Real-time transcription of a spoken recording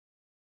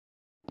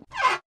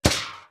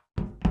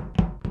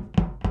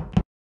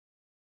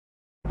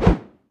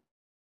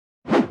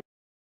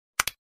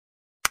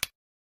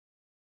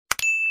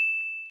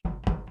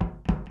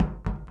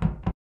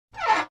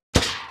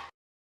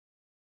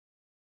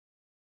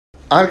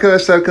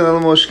Arkadaşlar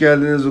kanalıma hoş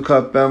geldiniz.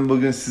 Ukap ben.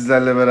 Bugün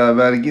sizlerle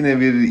beraber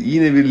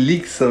yine bir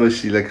lig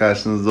savaşı ile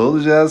karşınızda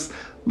olacağız.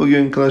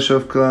 Bugün Clash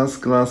of Clans,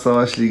 Klan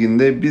Savaş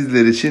Ligi'nde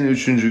bizler için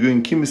 3.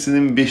 gün,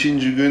 kimisinin 5.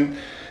 gün.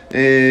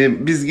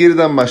 Biz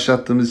geriden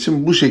başlattığımız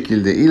için bu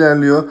şekilde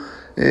ilerliyor.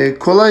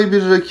 Kolay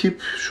bir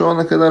rakip. Şu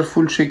ana kadar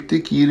full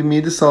çektik.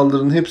 27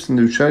 saldırının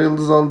hepsinde 3'er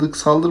yıldız aldık.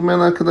 Saldırmayan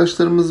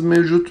arkadaşlarımız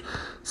mevcut.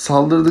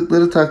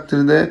 Saldırdıkları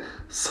takdirde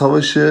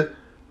savaşı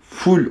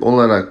full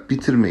olarak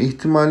bitirme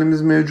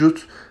ihtimalimiz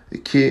mevcut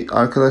ki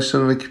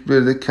arkadaşların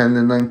rakipleri de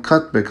kendilerinden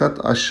kat be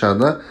kat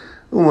aşağıda.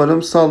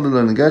 Umarım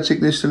saldırılarını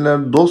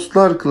gerçekleştirirler.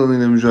 Dostlar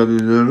klanıyla mücadele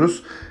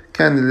ediyoruz.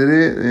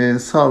 Kendileri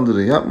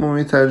saldırı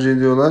yapmamayı tercih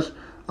ediyorlar.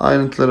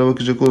 Ayrıntılara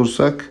bakacak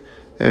olursak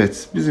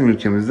evet, bizim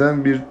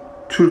ülkemizden bir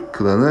Türk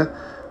klanı,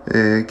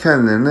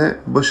 kendilerine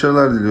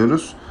başarılar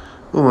diliyoruz.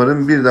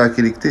 Umarım bir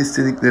dahaki ligde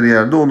istedikleri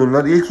yerde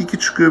olurlar. İlk iki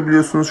çıkıyor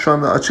biliyorsunuz. Şu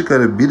anda açık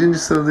ara 1.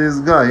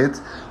 sıradayız. Gayet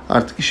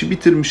artık işi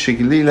bitirmiş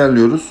şekilde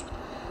ilerliyoruz.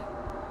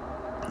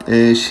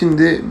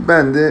 Şimdi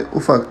ben de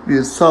ufak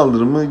bir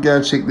saldırımı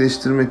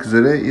gerçekleştirmek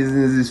üzere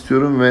izninizi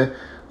istiyorum ve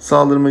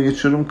saldırıma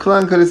geçiyorum.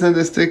 Klan karesine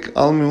destek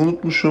almayı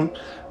unutmuşum.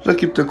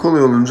 Rakipte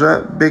kolay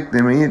olunca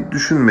beklemeyi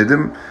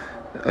düşünmedim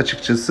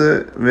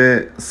açıkçası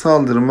ve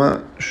saldırıma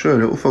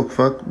şöyle ufak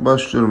ufak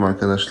başlıyorum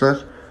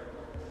arkadaşlar.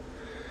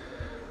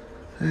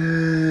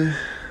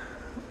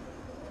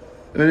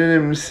 En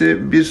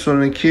önemlisi bir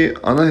sonraki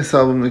ana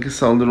hesabımdaki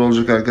saldırı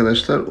olacak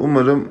arkadaşlar.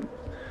 Umarım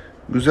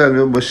güzel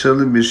ve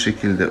başarılı bir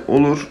şekilde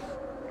olur.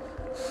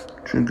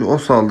 Çünkü o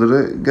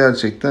saldırı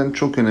gerçekten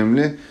çok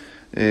önemli.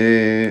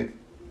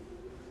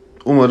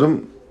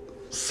 Umarım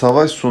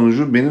savaş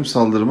sonucu benim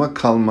saldırıma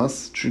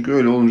kalmaz. Çünkü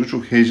öyle olunca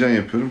çok heyecan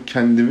yapıyorum.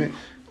 Kendimi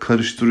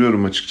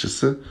karıştırıyorum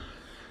açıkçası.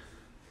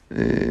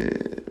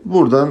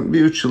 Buradan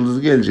bir 3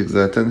 yıldız gelecek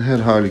zaten her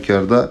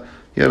halükarda.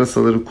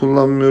 Yarasaları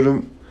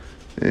kullanmıyorum.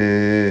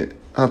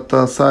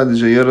 Hatta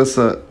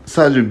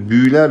sadece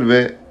büyüler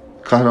ve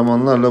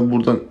kahramanlarla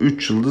buradan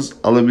 3 yıldız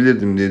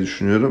alabilirdim diye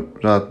düşünüyorum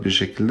rahat bir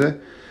şekilde.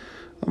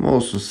 Ama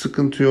olsun,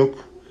 sıkıntı yok.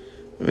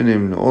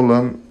 Önemli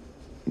olan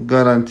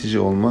garantici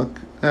olmak.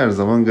 Her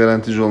zaman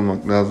garantici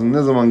olmak lazım.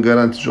 Ne zaman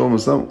garantici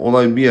olmasam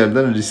olay bir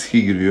yerden riske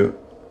giriyor.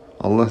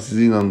 Allah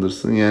sizi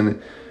inandırsın. Yani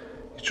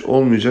hiç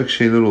olmayacak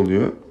şeyler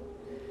oluyor.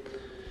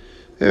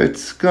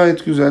 Evet,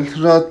 gayet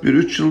güzel. Rahat bir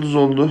 3 yıldız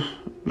oldu.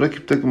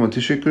 Rakip takıma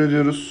teşekkür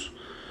ediyoruz.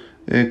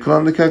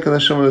 Klandaki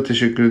arkadaşlarıma da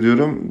teşekkür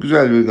ediyorum.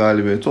 Güzel bir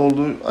galibiyet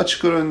oldu.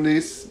 Açık ara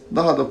öndeyiz.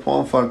 Daha da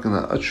puan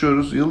farkını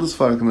açıyoruz. Yıldız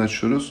farkını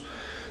açıyoruz.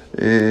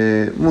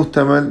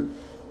 Muhtemel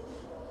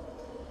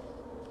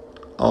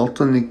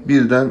altın lig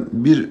 1'den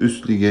bir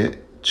üst lige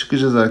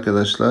çıkacağız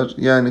arkadaşlar.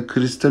 Yani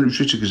kristal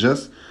 3'e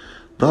çıkacağız.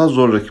 Daha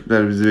zor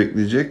rakipler bizi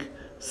bekleyecek.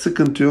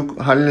 Sıkıntı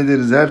yok.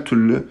 Hallederiz her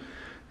türlü.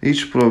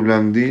 Hiç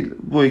problem değil.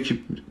 Bu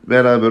ekip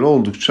beraber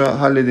oldukça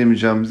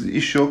halledemeyeceğimiz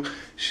iş yok.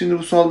 Şimdi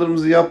bu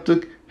saldırımızı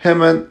yaptık.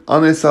 Hemen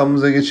ana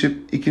hesabımıza geçip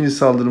ikinci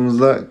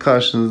saldırımızla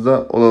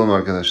karşınızda olalım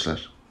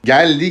arkadaşlar.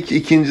 Geldik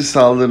ikinci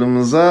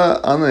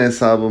saldırımıza, ana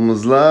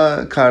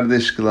hesabımızla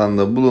kardeş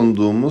klanda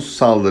bulunduğumuz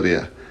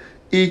saldırıya.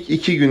 İlk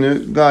 2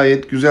 günü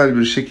gayet güzel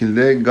bir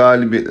şekilde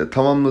galibiyetle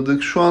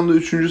tamamladık. Şu anda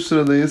 3.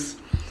 sıradayız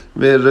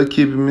ve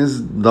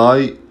rakibimiz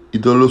Day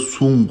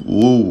Idolosung.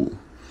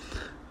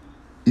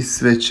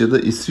 İsveç ya da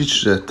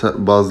İsviçre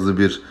bazlı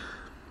bir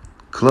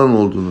klan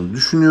olduğunu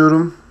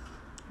düşünüyorum.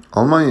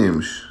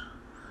 Almanya'ymış.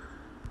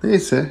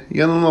 Neyse,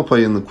 yanılma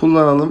payını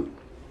kullanalım.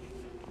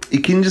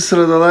 2.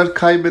 sıradalar,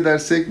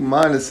 kaybedersek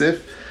maalesef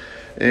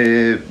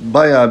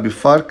bayağı bir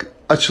fark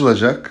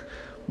açılacak.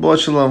 Bu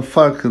açılan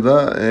farkı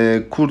da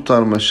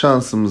kurtarma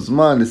şansımız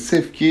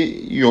maalesef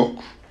ki yok.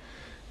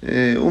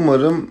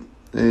 Umarım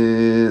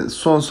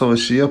son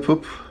savaşı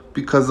yapıp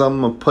bir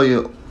kazanma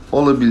payı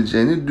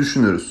olabileceğini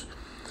düşünürüz.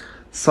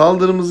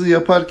 Saldırımızı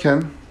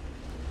yaparken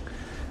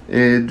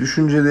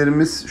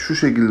düşüncelerimiz şu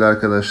şekilde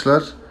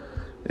arkadaşlar.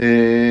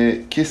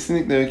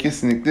 Kesinlikle ve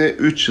kesinlikle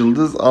 3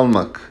 yıldız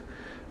almak.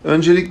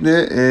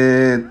 Öncelikle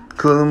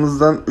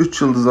klanımızdan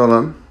 3 yıldız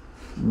alan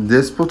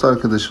despot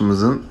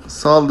arkadaşımızın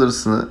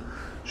saldırısını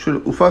şöyle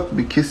ufak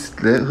bir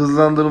kesitle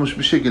hızlandırılmış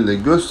bir şekilde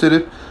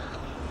gösterip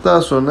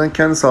daha sonra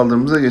kendi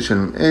saldırımıza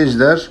geçelim.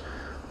 Ejder,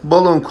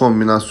 balon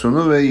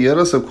kombinasyonu ve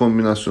yarasa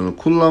kombinasyonu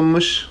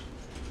kullanmış.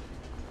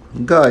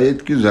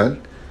 Gayet güzel.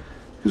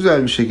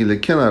 Güzel bir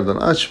şekilde kenardan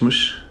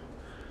açmış.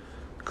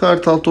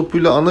 Kartal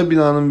topuyla ana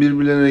binanın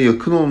birbirlerine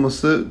yakın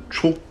olması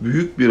çok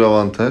büyük bir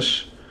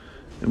avantaj.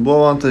 Bu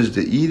avantajı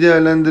da iyi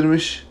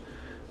değerlendirmiş.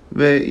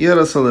 Ve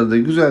yarasaları da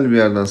güzel bir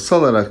yerden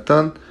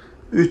salaraktan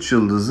 3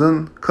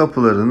 yıldızın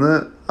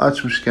kapılarını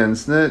açmış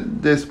kendisine.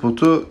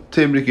 Despotu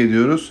tebrik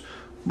ediyoruz.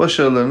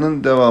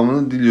 Başarılarının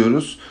devamını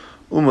diliyoruz.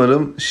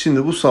 Umarım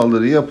şimdi bu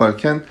saldırıyı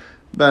yaparken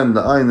ben de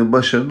aynı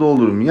başarıda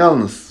olurum.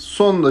 Yalnız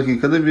son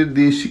dakikada bir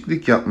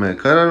değişiklik yapmaya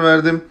karar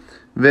verdim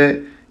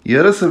ve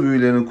yarasa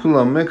büyülerini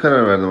kullanmaya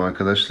karar verdim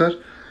arkadaşlar.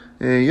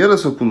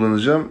 Yarasa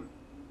kullanacağım.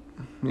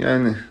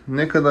 Yani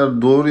ne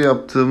kadar doğru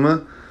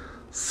yaptığımı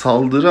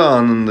saldırı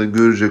anında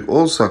görecek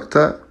olsak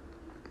da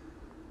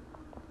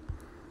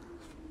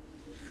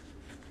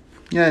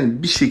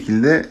Yani bir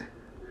şekilde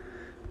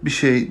bir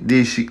şey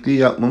değişikliği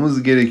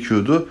yapmamız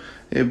gerekiyordu.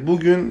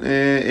 Bugün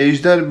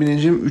ejder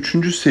binicim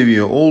 3.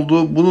 seviye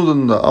oldu.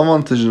 Bunun da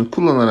avantajını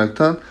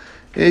kullanaraktan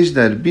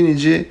ejder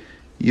binici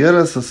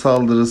yarasa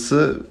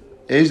saldırısı,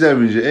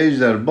 ejder binici,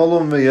 ejder,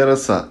 balon ve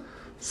yarasa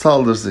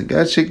saldırısı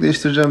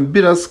gerçekleştireceğim.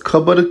 Biraz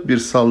kabarık bir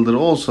saldırı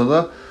olsa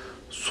da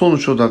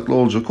sonuç odaklı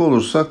olacak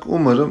olursak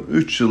umarım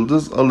 3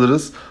 yıldız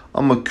alırız.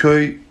 Ama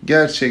köy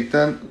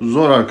gerçekten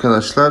zor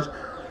arkadaşlar.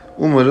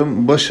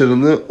 Umarım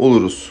başarılı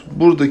oluruz.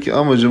 Buradaki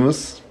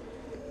amacımız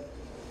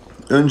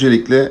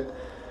öncelikle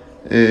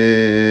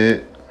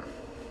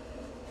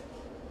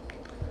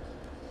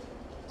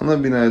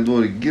ana binaya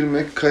doğru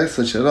girmek, kaya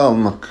saçarı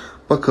almak.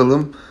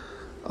 Bakalım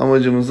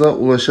amacımıza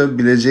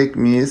ulaşabilecek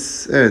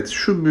miyiz? Evet,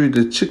 şu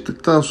büyüde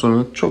çıktıktan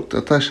sonra çok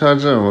da taş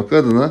harcamamak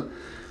adına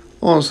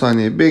 10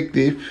 saniye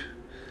bekleyip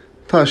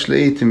taşla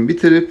eğitim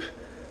bitirip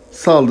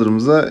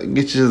saldırımıza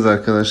geçeceğiz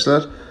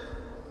arkadaşlar.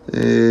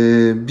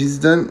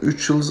 Bizden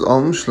 3 yıldız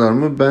almışlar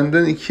mı?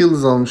 Benden 2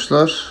 yıldız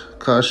almışlar.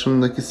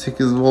 Karşımdaki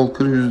 8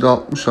 Walker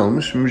 %60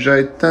 almış.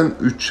 Mücahit'ten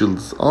 3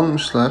 yıldız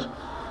almışlar.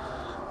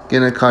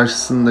 Gene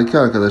karşısındaki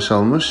arkadaş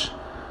almış.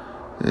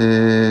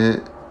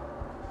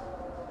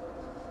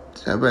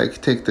 Ya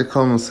belki tekte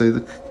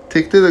kalmasaydık.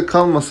 Tekte de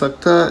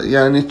kalmasak da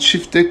yani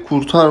çifte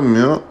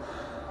kurtarmıyor.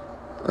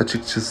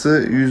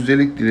 Açıkçası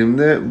yüzdelik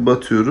dilimde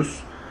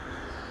batıyoruz.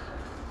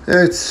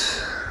 Evet.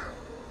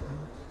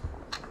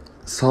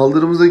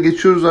 Saldırımıza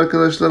geçiyoruz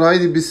arkadaşlar.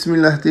 Haydi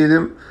bismillah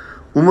diyelim.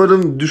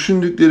 Umarım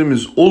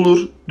düşündüklerimiz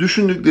olur.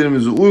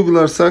 Düşündüklerimizi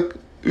uygularsak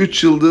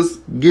 3 yıldız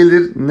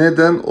gelir.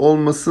 Neden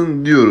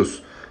olmasın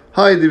diyoruz.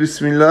 Haydi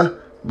bismillah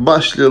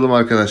başlayalım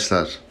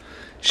arkadaşlar.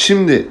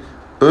 Şimdi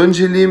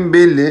önceliğim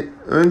belli.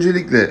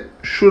 Öncelikle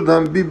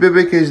şuradan bir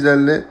bebek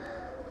ejderle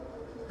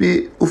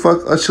bir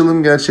ufak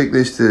açılım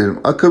gerçekleştirelim.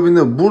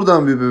 Akabinde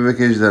buradan bir bebek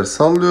ejder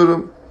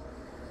sallıyorum.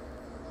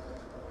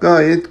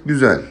 Gayet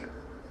güzel.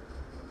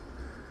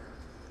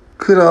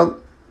 Kral,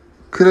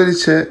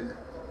 kraliçe.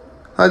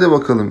 Hadi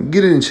bakalım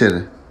girin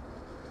içeri.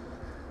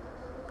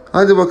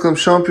 Hadi bakalım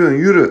şampiyon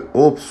yürü.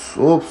 Ops,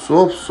 ops,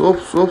 ops,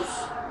 ops, ops.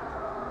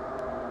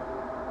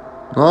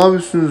 Ne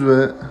yapıyorsunuz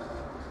be?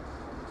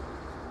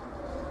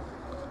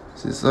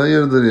 Siz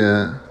hayırdır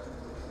ya?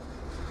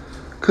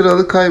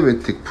 Kralı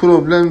kaybettik.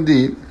 Problem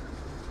değil.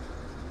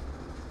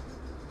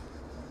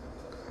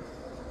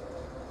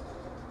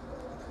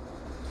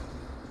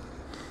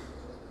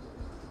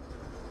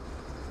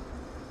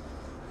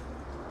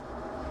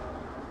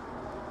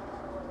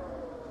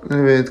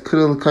 Evet,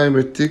 kralı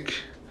kaybettik.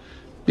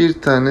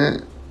 Bir tane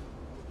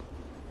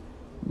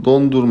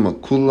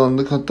dondurma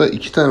kullandık. Hatta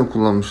 2 tane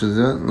kullanmışız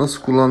ya.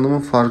 Nasıl kullandığımın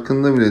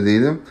farkında bile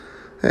değilim.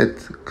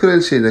 Evet,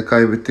 kraliçeyi de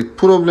kaybettik.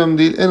 Problem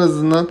değil. En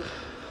azından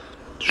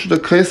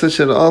şurada kaya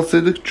saçarı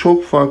alsaydık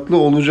çok farklı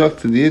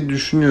olacaktı diye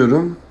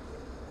düşünüyorum.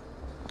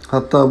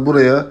 Hatta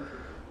buraya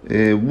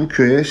bu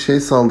köye şey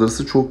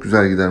saldırısı çok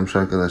güzel gidermiş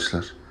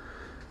arkadaşlar.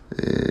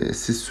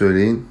 Siz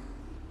söyleyin.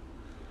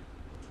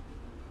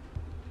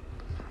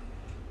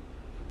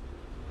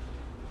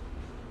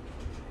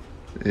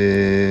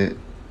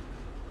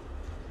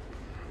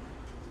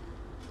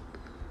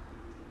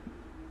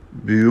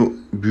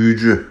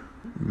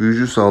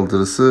 Büyücü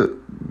saldırısı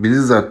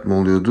Blizzard mı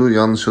oluyordu?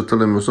 Yanlış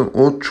hatırlamıyorsam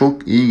o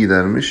çok iyi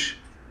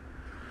gidermiş.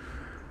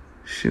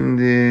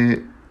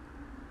 Şimdi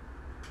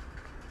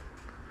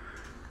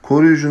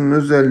koruyucunun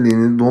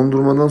özelliğini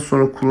dondurmadan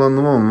sonra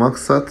kullandım ama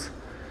maksat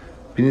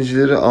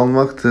binicileri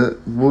almaktı.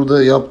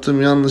 Burada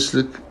yaptığım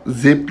yanlışlık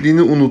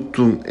zeplini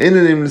unuttum. En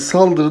önemli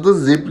saldırıda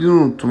zeplini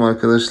unuttum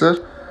arkadaşlar.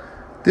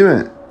 Değil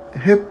mi?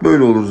 Hep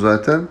böyle olur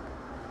zaten.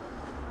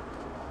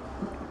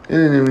 En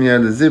önemli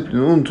yerde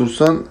zeplini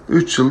unutursan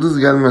 3 yıldız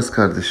gelmez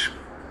kardeşim.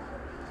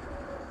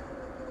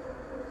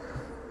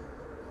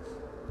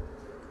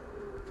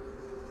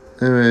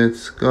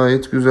 Evet,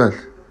 gayet güzel.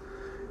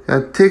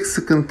 Yani tek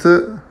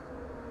sıkıntı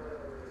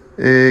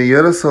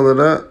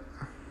yarasalara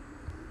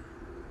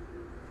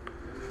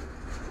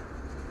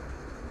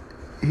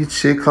hiç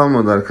şey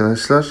kalmadı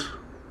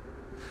arkadaşlar.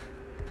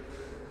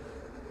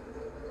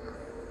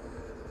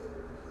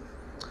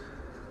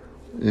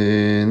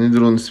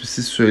 Nedir onun ismi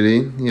siz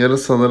söyleyin.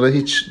 Yarasalara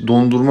hiç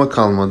dondurma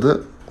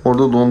kalmadı.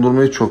 Orada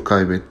dondurmayı çok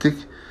kaybettik.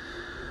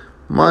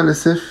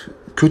 Maalesef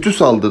kötü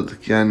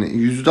saldırdık. Yani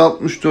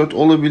 %64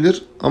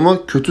 olabilir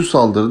ama kötü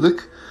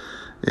saldırdık.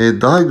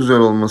 Daha güzel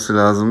olması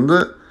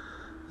lazımdı.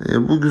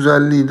 Bu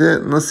güzelliği de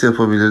nasıl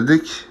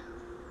yapabilirdik?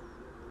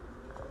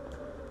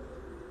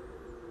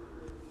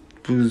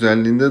 Bu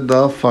güzelliğinde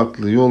daha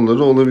farklı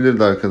yolları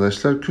olabilirdi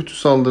arkadaşlar. Kötü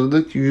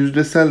saldırdık.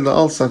 Yüzdesel de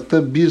alsak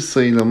da bir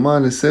sayıyla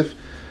maalesef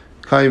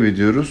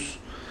kaybediyoruz.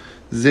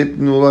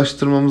 Zeppelin'e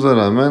ulaştırmamıza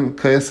rağmen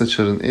kaya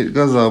saçarın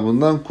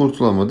gazabından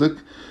kurtulamadık.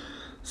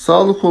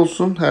 Sağlık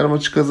olsun. Her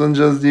maçı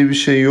kazanacağız diye bir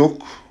şey yok.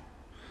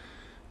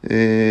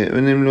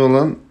 Önemli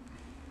olan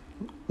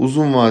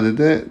uzun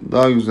vadede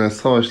daha güzel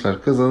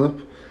savaşlar kazanıp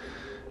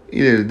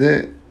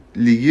ileride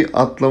ligi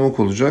atlamak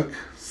olacak.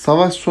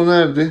 Savaş sona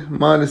erdi.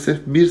 Maalesef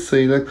bir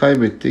sayıyla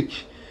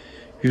kaybettik.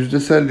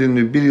 Yüzdesel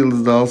dilimde bir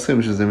yıldız daha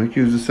alsaymışız demek ki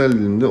yüzdesel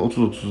dilimde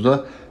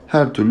 30-30'da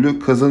her türlü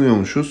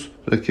kazanıyormuşuz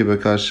rakibe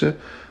karşı.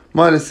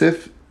 Maalesef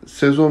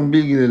sezon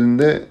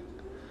bilgilerinde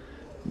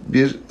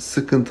bir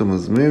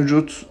sıkıntımız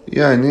mevcut.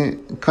 Yani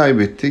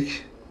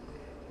kaybettik.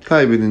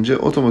 Kaybedince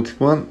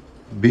otomatikman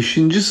 5.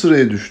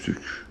 sıraya düştük.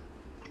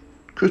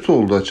 Kötü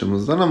oldu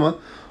açımızdan ama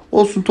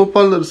olsun,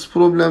 toparlarız,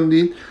 problem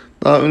değil.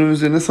 Daha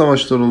önümüzde ne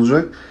savaşlar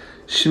olacak.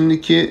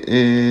 Şimdiki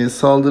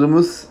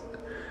saldırımız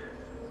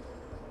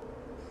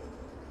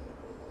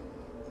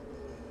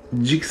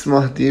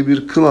Cixmah diye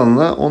bir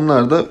klanla,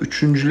 onlar da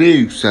 3.'lüğe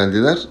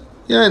yükseldiler.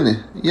 Yani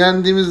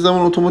yendiğimiz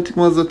zaman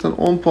otomatikman zaten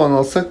 10 puan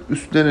alsak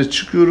üstlerine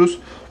çıkıyoruz.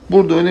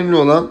 Burada önemli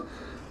olan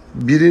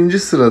 1.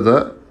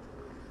 sırada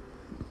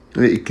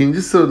ve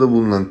 2. sırada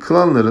bulunan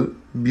klanların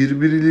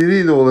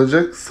birbirleriyle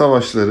olacak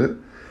savaşları.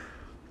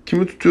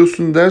 Kimi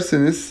tutuyorsun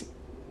derseniz,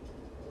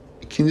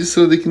 2.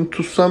 sıradakini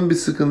tutsan bir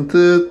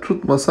sıkıntı,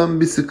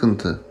 tutmasan bir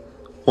sıkıntı.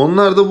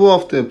 Onlar da bu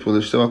hafta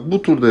yapıyorlar. İşte bak,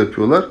 bu turda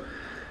yapıyorlar.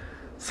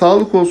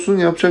 Sağlık olsun,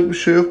 yapacak bir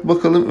şey yok.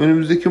 Bakalım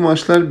önümüzdeki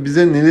maçlar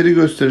bize neleri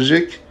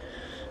gösterecek.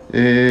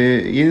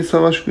 Yeni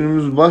savaş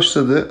günümüz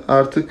başladı.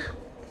 Artık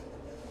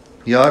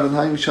yarın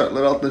hangi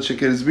şartlar altında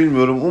çekeriz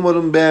bilmiyorum.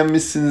 Umarım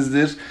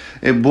beğenmişsinizdir.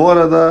 Bu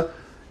arada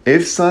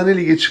Efsane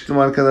Lig'e çıktım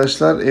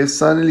arkadaşlar.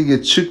 Efsane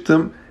Lig'e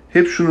çıktım.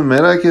 Hep şunu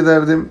merak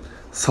ederdim.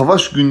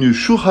 Savaş günlüğü,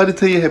 şu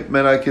haritayı hep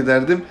merak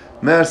ederdim.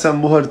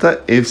 Meğersem bu harita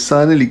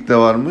Efsane Lig'de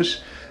varmış.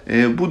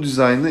 Bu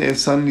dizaynı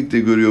Efsane Lig'de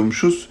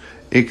görüyormuşuz.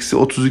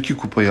 -32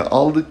 kupayı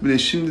aldık bile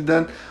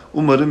şimdiden.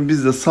 Umarım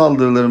biz de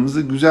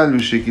saldırılarımızı güzel bir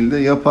şekilde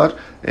yapar.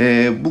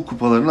 Bu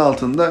kupaların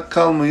altında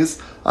kalmayız.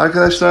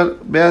 Arkadaşlar,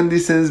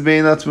 beğendiyseniz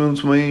beğeni atmayı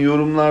unutmayın.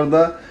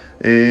 Yorumlarda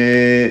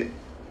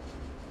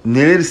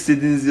neler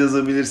istediğinizi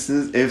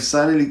yazabilirsiniz.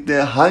 Efsane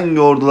Lig'de hangi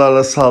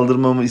ordularla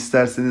saldırmamı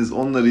isterseniz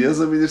onları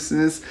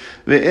yazabilirsiniz.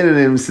 Ve en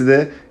önemlisi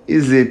de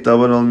izleyip de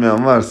abone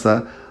olmayan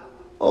varsa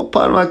o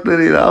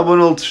parmaklarıyla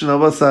abone ol tuşuna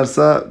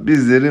basarsa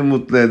bizleri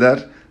mutlu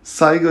eder.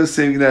 Saygı ve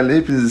sevgilerle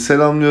hepinizi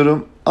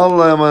selamlıyorum.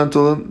 Allah'a emanet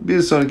olun.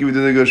 Bir sonraki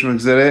videoda görüşmek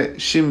üzere.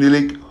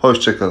 Şimdilik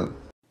hoşça kalın.